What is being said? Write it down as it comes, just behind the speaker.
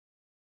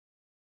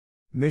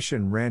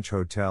Mission Ranch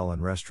Hotel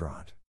and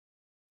Restaurant.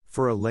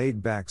 For a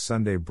laid-back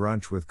Sunday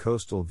brunch with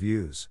coastal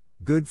views,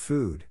 good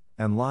food,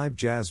 and live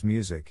jazz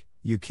music,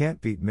 you can't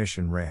beat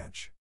Mission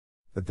Ranch.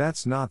 But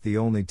that's not the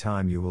only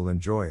time you will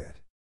enjoy it.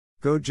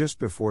 Go just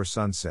before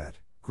sunset,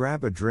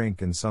 grab a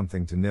drink and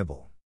something to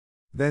nibble.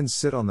 Then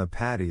sit on the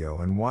patio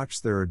and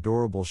watch their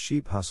adorable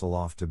sheep hustle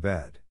off to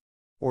bed.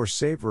 Or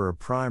savor a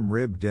prime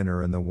rib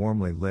dinner in the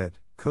warmly lit,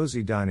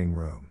 cozy dining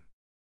room.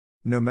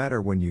 No matter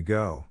when you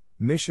go,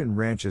 Mission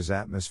Ranch's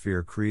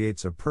atmosphere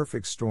creates a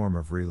perfect storm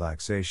of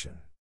relaxation.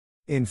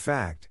 In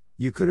fact,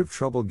 you could have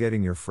trouble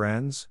getting your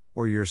friends,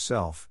 or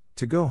yourself,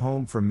 to go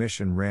home from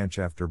Mission Ranch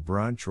after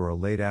brunch or a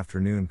late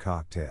afternoon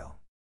cocktail.